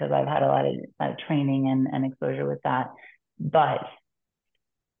discussion, because I've had a lot of training and exposure with that. But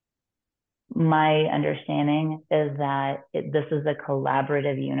my understanding is that this is a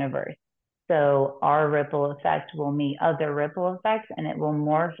collaborative universe. So our ripple effect will meet other ripple effects, and it will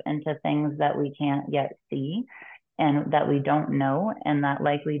morph into things that we can't yet see and that we don't know and that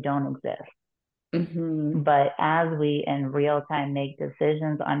likely don't exist. But as we in real time make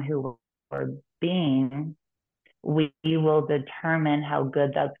decisions on who we're being, we will determine how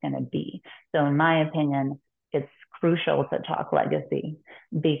good that's going to be. So in my opinion, it's crucial to talk legacy,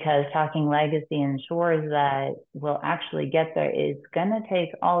 because talking legacy ensures that we'll actually get there. It's going to take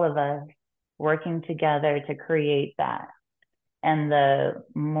all of us working together to create that. And the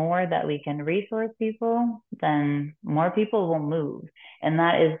more that we can resource people, then more people will move. And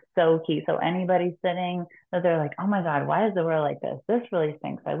that is so key. So anybody sitting that they're like, oh my God, why is the world like this? This really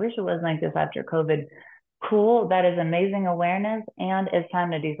stinks. I wish it wasn't like this after COVID. Cool. That is amazing awareness. And it's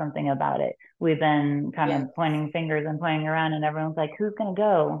time to do something about it. We've been kind of pointing fingers and pointing around, and everyone's like, who's going to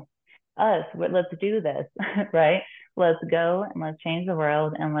go? us. Let's do this, right? Let's go and let's change the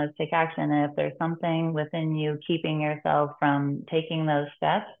world and let's take action. And if there's something within you keeping yourself from taking those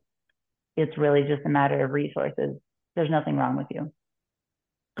steps, it's really just a matter of resources. There's nothing wrong with you.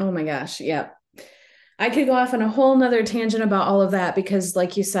 Oh my gosh. Yep. I could go off on a whole nother tangent about all of that because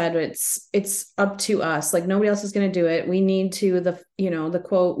like you said, it's up to us. Like nobody else is going to do it. We need to the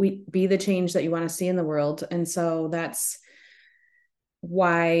quote, we be the change that you want to see in the world. And so that's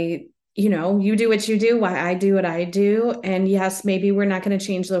why, you do what you do, why I do what I do. And yes, maybe we're not going to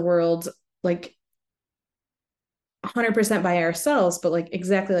change the world like 100% by ourselves, but like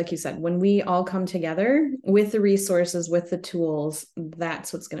exactly like you said, when we all come together with the resources, with the tools,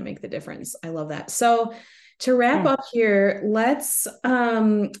 that's what's going to make the difference. I love that. So to wrap up here, let's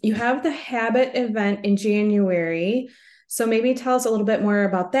you have the Habit event in January. So maybe tell us a little bit more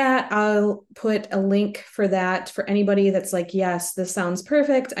about that. I'll put a link for that for anybody that's like, yes, this sounds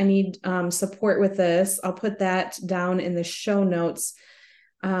perfect. I need support with this. I'll put that down in the show notes.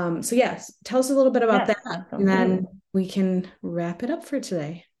 So yes, tell us a little bit about that, absolutely. and then we can wrap it up for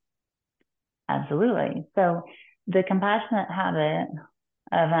today. Absolutely. So the Compassionate Habit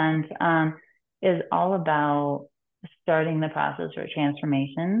event is all about starting the process for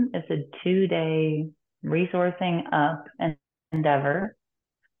transformation. It's a 2-day resourcing up endeavor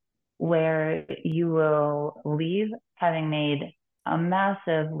where you will leave having made a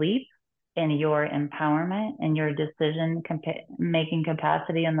massive leap in your empowerment and your decision making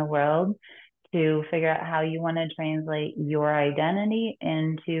capacity in the world to figure out how you want to translate your identity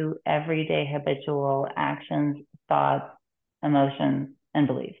into everyday habitual actions, thoughts, emotions, and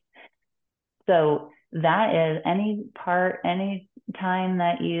beliefs. So that is any time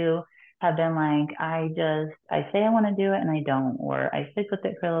that you have been like, I say I want to do it and I don't, or I stick with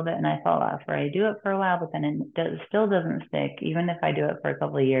it for a little bit and I fall off, or I do it for a while, but then it still doesn't stick. Even if I do it for a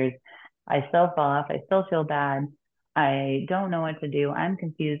couple of years, I still fall off. I still feel bad. I don't know what to do. I'm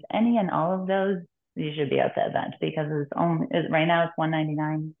confused. Any and all of those, you should be at the event because right now it's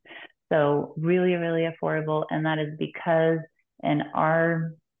 $199. So really, really affordable. And that is because in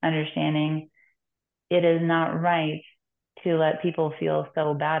our understanding, it is not right to let people feel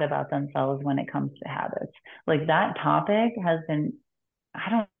so bad about themselves when it comes to habits. Like that topic has been, I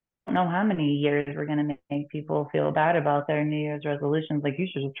don't know how many years we're going to make people feel bad about their New Year's resolutions. Like, you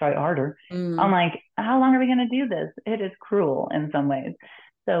should just try harder. I'm like, how long are we going to do this? It is cruel in some ways.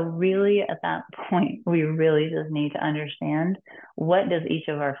 So really at that point, we really just need to understand, what does each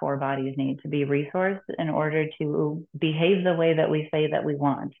of our 4 bodies need to be resourced in order to behave the way that we say that we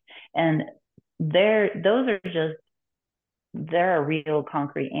want. And there are real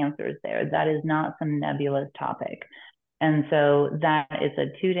concrete answers there. That is not some nebulous topic. And so that is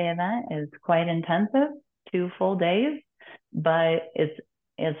a 2-day event. It's quite intensive, 2 full days, but it's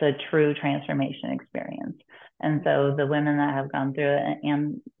a true transformation experience. And so the women that have gone through it,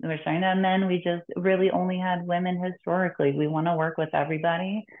 and we're starting to have men, we just really only had women historically. We want to work with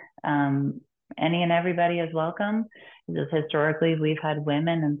everybody. Any and everybody is welcome. Just historically, we've had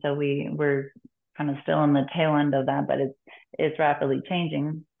women, and so we're kind of still in the tail end of that, but it's rapidly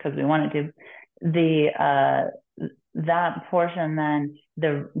changing because we want it to. That portion, then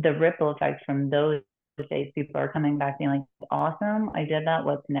the ripple effects from those days, people are coming back being like, awesome, I did that,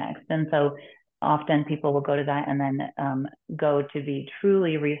 what's next? And so often people will go to that and then go to be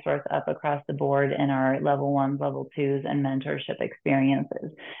truly resourced up across the board in our level 1s, level 2s, and mentorship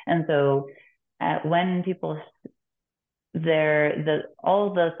experiences. And so when people,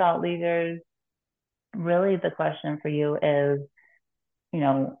 all the thought leaders, really the question for you is,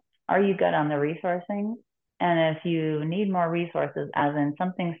 are you good on the resourcing? And if you need more resources, as in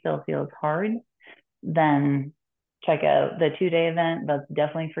something still feels hard, then check out the 2-day event. That's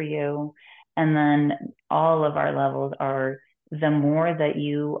definitely for you. And then all of our levels are, the more that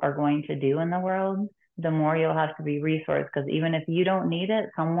you are going to do in the world, the more you'll have to be resourced, because even if you don't need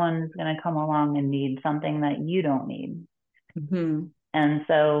it, someone's going to come along and need something that you don't need. Mm-hmm. And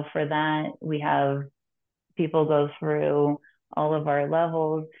so for that, we have people go through all of our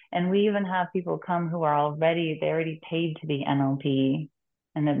levels, and we even have people come who are already paid to be NLP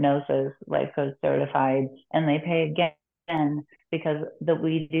and hypnosis life coach certified, and they pay again because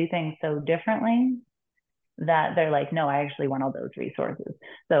we do things so differently that they're like, no, I actually want all those resources.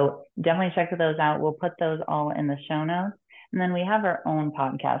 So definitely check those out. We'll put those all in the show notes. And then we have our own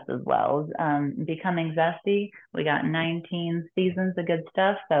podcast as well, Becoming Zesty. We got 19 seasons of good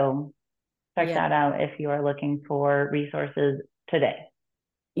stuff. So check that out if you are looking for resources today.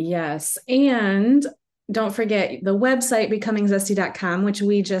 Yes. And don't forget the website, becomingzesty.com, which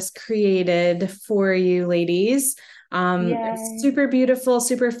we just created for you ladies. Yay. Super beautiful,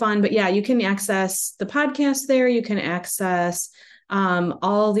 super fun. But yeah, you can access the podcast there. You can access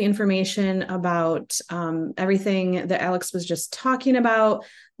all the information about everything that Alex was just talking about,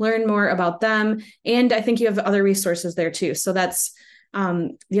 learn more about them. And I think you have other resources there too. So that's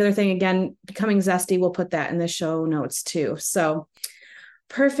the other thing, again, Becoming Zesty, we'll put that in the show notes too. So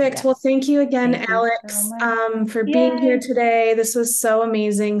perfect. Yes. Well, thank you again, Thank you Alex, so much. for being here Yay. today. This was so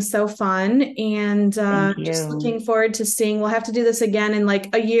amazing, so fun, and Thank just you. looking forward to seeing. We'll have to do this again in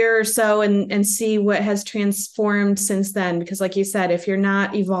like a year or so, and see what has transformed since then. Because, like you said, if you're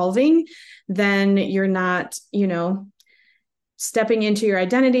not evolving, then you're not, stepping into your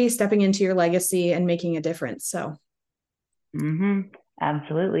identity, stepping into your legacy, and making a difference. So.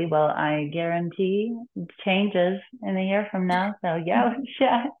 Absolutely. Well, I guarantee changes in a year from now. So yeah,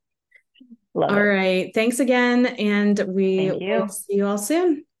 yeah. Love All it. right. Thanks again. And we will see you all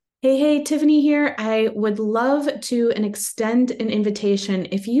soon. Hey, Tiffany here. I would love to extend an invitation.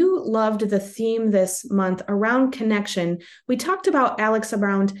 If you loved the theme this month around connection, we talked about, Alex,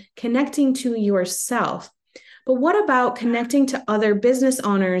 around connecting to yourself. But what about connecting to other business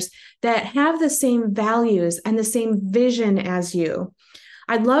owners that have the same values and the same vision as you?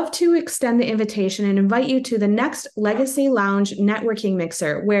 I'd love to extend the invitation and invite you to the next Legacy Lounge networking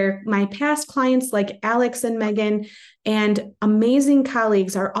mixer, where my past clients like Alex and Megan and amazing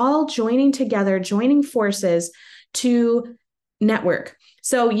colleagues are all joining together, joining forces to network.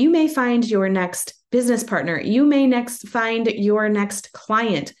 So you may find your next business partner, you may next find your next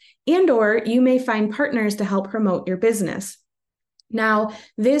client, and/or you may find partners to help promote your business. Now,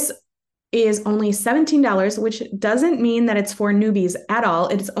 this is only $17, which doesn't mean that it's for newbies at all.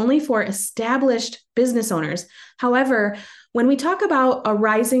 It's only for established business owners. However, when we talk about a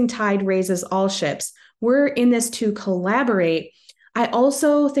rising tide raises all ships, we're in this to collaborate. I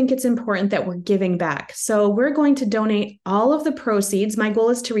also think it's important that we're giving back. So we're going to donate all of the proceeds. My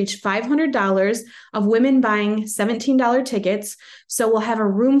goal is to reach $500 of women buying $17 tickets. So we'll have a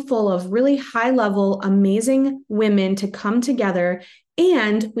room full of really high level, amazing women to come together,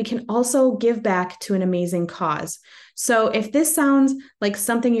 and we can also give back to an amazing cause. So if this sounds like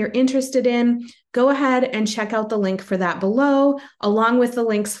something you're interested in, go ahead and check out the link for that below, along with the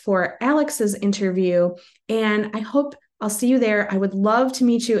links for Alex's interview. And I hope I'll see you there. I would love to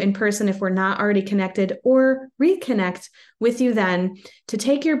meet you in person if we're not already connected, or reconnect with you then to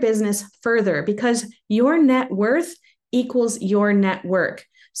take your business further, because your net worth equals your network.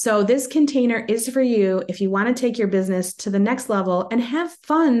 So this container is for you if you want to take your business to the next level and have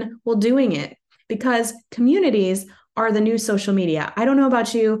fun while doing it, because communities are the new social media. I don't know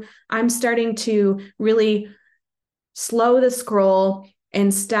about you. I'm starting to really slow the scroll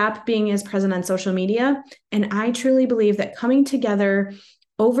and stop being as present on social media. And I truly believe that coming together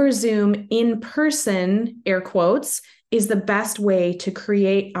over Zoom in person, air quotes, is the best way to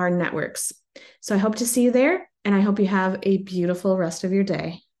create our networks. So I hope to see you there, and I hope you have a beautiful rest of your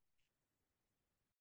day.